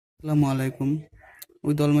আসসালামু আলাইকুম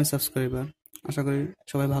with all my subscriber. আশা করি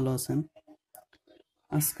সবাই ভালো আছেন।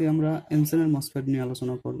 আজকে আমরা এনসেনের মসফেট নিয়ে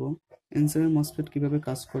আলোচনা করব। এনসেনের মসফেট কিভাবে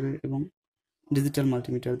কাজ করে এবং ডিজিটাল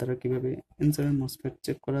মাল্টিমিটার দ্বারা কিভাবে এনসেনের মসফেট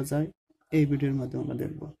চেক করা যায় এই ভিডিওর মাধ্যমে আমরা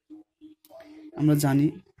দেখব। আমরা জানি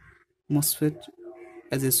MOSFET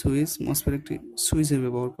as a switch, MOSFET একটি সুইচের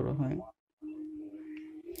ব্যবহার করা হয়।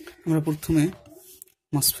 আমরা প্রথমে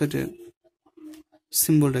মসফেটের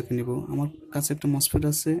সিম্বলটাকে নিব। আমার কাছে একটা মসফেট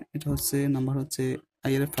আছে, এটা হচ্ছে নাম্বার হচ্ছে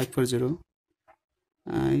IRF 540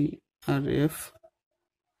 IRF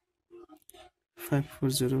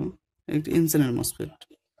 540 একটি এনসেনের মসফেট।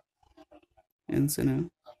 এনসেনের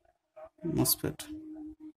মসফেট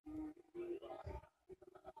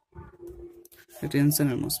এটা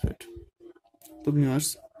এনসেনের মসফেট। তো ভিউয়ার্স,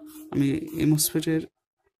 আমি এই মসফেটের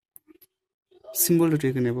সিম্বলটা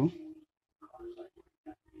এঁকে নেব।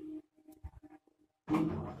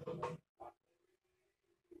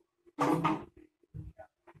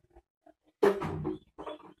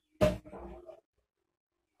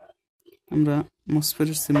 আমরা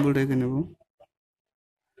মসফেটের সিম্বলটা এঁকে নেব।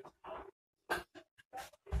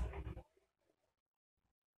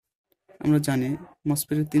 আমরা জানি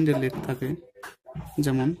মসফেটের 3টে লেগ থাকে,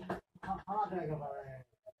 যেমন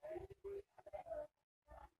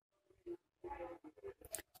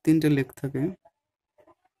তিনটে লেগ থাকে।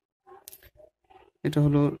 এটা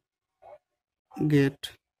হলো গেট,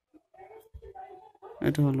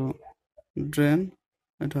 এটা হলো ড্রেন,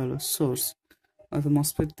 এটা হলো সোর্স। অর্থাৎ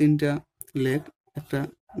মসফেট 3টা লেগ, একটা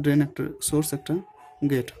ড্রেন, একটা সোর্স, একটা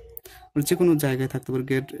গেট। যে কোনো জায়গায় থাকতে পারে,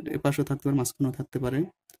 গেট এপাশেও থাকতে পারে, মাঝখানেও থাকতে পারে।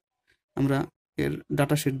 আমরা এর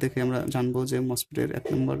ডাটা শিট দেখে আমরা জানবো যে মসফেটের 1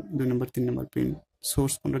 নম্বর, 2 নম্বর, 3 নম্বর পিন,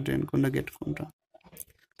 সোর্স কোনটা, ড্রেন কোনটা, গেট কোনটা।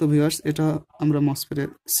 তো ভিউয়ার্স, এটা আমরা মসফেটের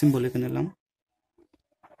সিম্বল এঁকে নিলাম।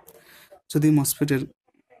 যদি মসফেটের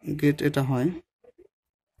গেট এটা হয়,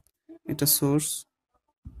 এটা সোর্স,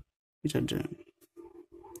 এটা ড্রেন।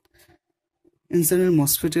 এনসেনের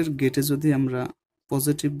মসফেটের গেটে যদি আমরা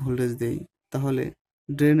পজিটিভ ভোল্টেজ দেই, তাহলে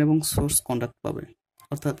ড্রেন এবং সোর্স কন্ডাক্ট পাবে,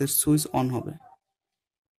 অর্থাৎ এর সুইচ অন হবে।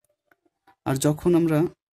 আর যখন আমরা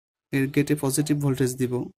এর গেটে পজিটিভ ভোল্টেজ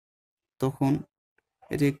দিব, তখন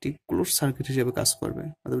এটি একটি ক্লোজ সার্কিট হিসেবে কাজ করবে,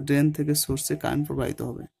 অর্থাৎ ড্রেন থেকে সোর্সে কারেন্ট প্রবাহিত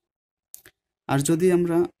হবে। আর যদি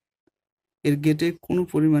আমরা এর গেটে কোনো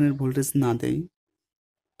পরিমাণের ভোল্টেজ না দেই,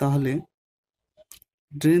 তাহলে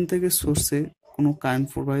ড্রেন থেকে সোর্সে কোনো কারেন্ট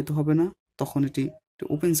প্রবাহিত হবে না, তখন এটি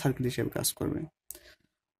ওপেন সার্কিট হিসেবে কাজ করবে।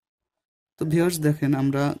 তো ভিউয়ার্স দেখেন,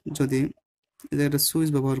 আমরা যদি একটা সুইচ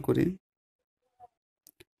ব্যবহার করি,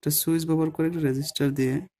 একটা সুইচ ব্যবহার করে একটা রেজিস্টার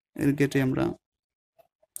দিয়ে এর গেটে আমরা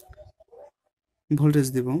ভোল্টেজ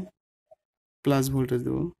দিব, প্লাস ভোল্টেজ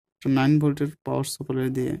দেব 9 ভোল্টের পাওয়ার সাপ্লাই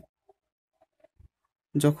দিয়ে।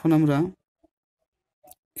 যখন আমরা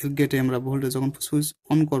এর গেটে আমরা ভোল্টেজ, যখন সুইচ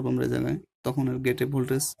অন করবো আমরা এই জায়গায়, তখন এর গেটে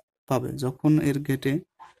ভোল্টেজ পাবে। যখন এর গেটে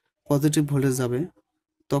পজিটিভ ভোল্টেজ যাবে,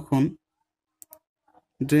 তখন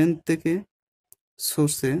ড্রেন থেকে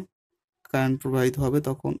সোর্সে কারেন্ট প্রবাহিত হবে,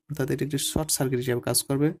 তখন অর্থাৎ এটি একটি শর্ট সার্কিট হিসেবে কাজ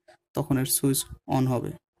করবে, তখন এর সুইচ অন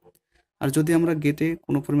হবে। আর যদি আমরা গেটে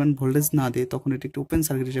কোনো পরিমাণ ভোল্টেজ না দিই, তখন এটি একটি ওপেন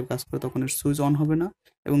সার্কিট হিসেবে কাজ করে, তখন এর সুইচ অন হবে না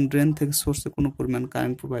এবং ড্রেন থেকে সোর্সে কোনো পরিমাণ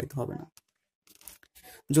কারেন্ট প্রবাহিত হবে না।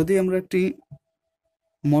 যদি আমরা একটি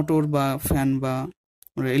মোটর বা ফ্যান বা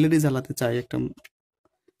আমরা এলইডি জ্বালাতে চাই একটা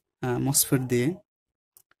মসফেট দিয়ে,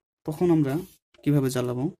 তখন আমরা কিভাবে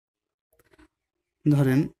জ্বালাবো?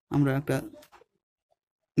 ধরেন আমরা একটা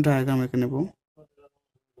ডায়াগ্রাম এঁকে নেব।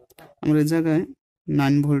 আমরা এই জায়গায়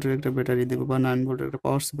 9 ভোল্টের একটা ব্যাটারি দেবো বা 9 ভোল্টের একটা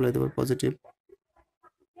পাওয়ার সাপ্লাই দেবো পজিটিভ।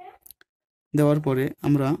 দেওয়ার পরে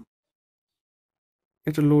আমরা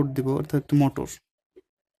একটা লোড দিব, অর্থাৎ একটা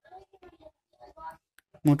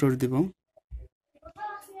মোটর দিব।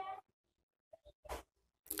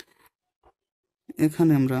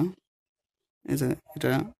 এখানে আমরা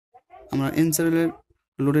এটা আমরা এনসেলের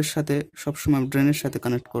লোডের সাথে সবসময় ড্রেনের সাথে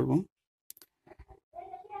কানেক্ট করব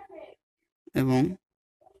এবং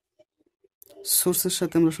সোর্সের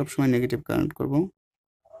সাথে আমরা সবসময় নেগেটিভ কানেক্ট করব।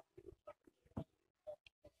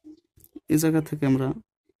 এই জায়গা থেকে আমরা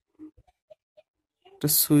একটা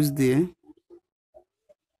সুইচ দিয়ে,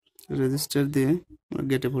 রেজিস্টার দিয়ে আমরা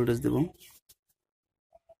গেটে ভোল্টেজ দেব।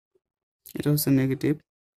 এটা হচ্ছে নেগেটিভ,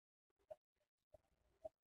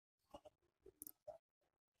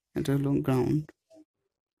 এটা হলো গ্রাউন্ড।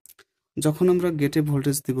 যখন আমরা গেটে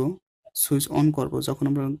ভোল্টেজ দিব, সুইচ অন করব, যখন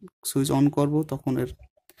আমরা সুইচ অন করব, তখন এর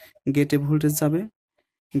গেটে ভোল্টেজ যাবে।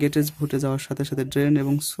 গেটে ভোল্টেজ যাওয়ার সাথে সাথে ড্রেন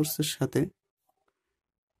এবং সোর্সের সাথে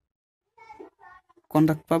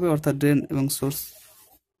কন্টাক্ট পাবে, অর্থাৎ ড্রেন এবং সোর্স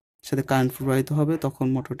সাথে কারেন্ট প্রবাহিত হবে, তখন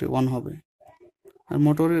মোটরটি অন হবে। আর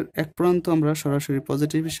মোটরের এক প্রান্ত আমরা সরাসরি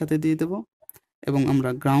পজিটিভের সাথে দিয়ে দেব এবং আমরা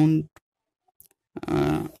গ্রাউন্ড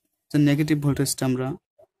যে নেগেটিভ ভোল্টেজটা আমরা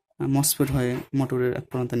মসফেট হয়ে মোটরের এক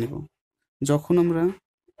প্রান্তে নিব। যখন আমরা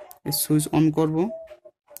এই সুইচ অন করব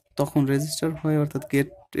তখন রেজিস্টার হয়ে অর্থাৎ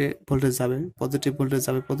গেটে ভোল্টেজ যাবে, পজিটিভ ভোল্টেজ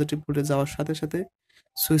যাবে। পজিটিভ ভোল্টেজ যাওয়ার সাথে সাথে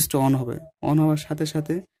সুইচটা অন হবে। অন হওয়ার সাথে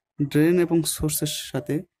সাথে ড্রেন এবং সোর্সের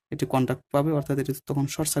সাথে এটি কন্ট্যাক্ট পাবে, অর্থাৎ এটি তখন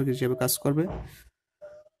শর্ট সার্কিট হিসেবে কাজ করবে।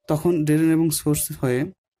 তখন ড্রেন এবং সোর্স হয়ে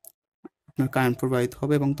আপনার কারেন্ট প্রবাহিত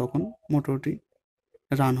হবে এবং তখন মোটরটি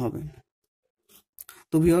রান হবে।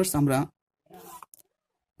 তো ভিউয়ার্স, আমরা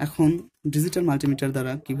এখন ডিজিটাল মাল্টিমিটার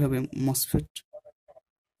দ্বারা কিভাবে মসফেট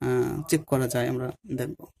চেক করা যায় আমরা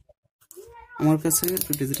দেখব। আমার কাছে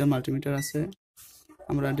একটু ডিজিটাল মাল্টিমিটার আছে।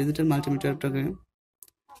 আমরা ডিজিটাল মাল্টিমিটারটাকে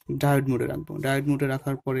ডায়োড মোডে রাখবো। ডায়োড মোডে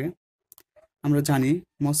রাখার পরে আমরা জানি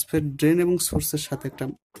মসফেট ড্রেন এবং সোর্সের সাথে একটা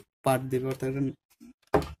পার্ট দেবে, অর্থাৎ একটা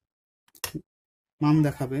মান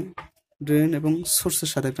দেখাবে। ড্রেন এবং সোর্সের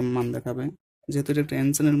সাথে একটা মান দেখাবে। যেহেতু এটা একটা এন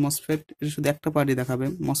চ্যানেল মসফেট, এটা শুধু একটা পার্টই দেখাবে।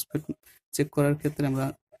 মসফেট চেক করার ক্ষেত্রে আমরা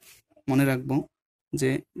মনে রাখবো যে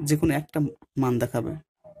যে কোনো একটা মান দেখাবে।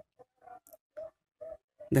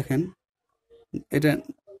 দেখেন, এটা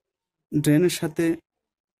ড্রেনের সাথে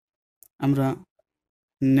আমরা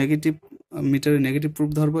নেগেটিভ মিটারে নেগেটিভ প্রুফ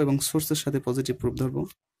ধরবো এবং সোর্সের সাথে পজিটিভ প্রুফ ধরবো,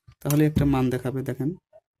 তাহলে একটা মান দেখাবে। দেখেন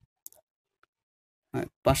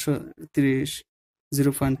 530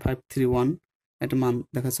 0.531 একটা মান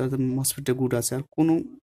দেখাচ্ছে, অর্থাৎ মসফেটটা গুড আছে। আর কোনো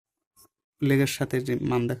লেগের সাথে যে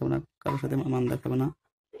মান দেখাবে না, কারোর সাথে মান দেখাবে না।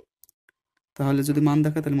 তাহলে যদি মান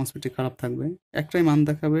দেখায় তাহলে মসফেটটি খারাপ থাকবে। একটাই মান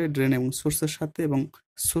দেখাবে ড্রেন এবং সোর্সের সাথে, এবং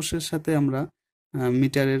সোর্সের সাথে আমরা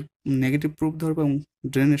মিটারের নেগেটিভ প্রুফ ধরবো এবং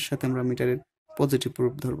ড্রেনের সাথে আমরা মিটারের পজিটিভ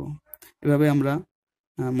প্রুফ ধরবো। এভাবে আমরা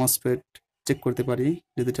মসফেট চেক করতে পারি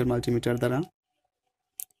ডিজিটাল মাল্টিমিটার দ্বারা।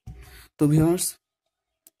 তো ভিউয়ার্স,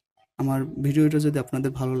 আমার ভিডিওটা যদি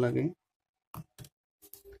আপনাদের ভালো লাগে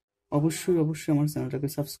অবশ্যই আমার চ্যানেলটাকে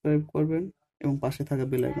সাবস্ক্রাইব করবেন এবং পাশে থাকা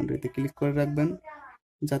বেল আইকনটিতে ক্লিক করে রাখবেন,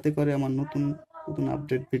 যাতে করে আমার নতুন নতুন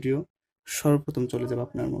আপডেট ভিডিও সর্বপ্রথম চলে যাবে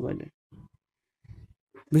আপনার মোবাইলে।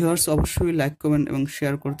 ভিউয়ার্স, অবশ্যই লাইক, কমেন্ট এবং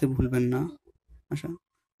শেয়ার করতে ভুলবেন না। আশা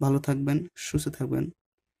ভালো থাকবেন, সুস্থ থাকবেন।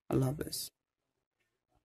 আল্লাহ হাফেজ।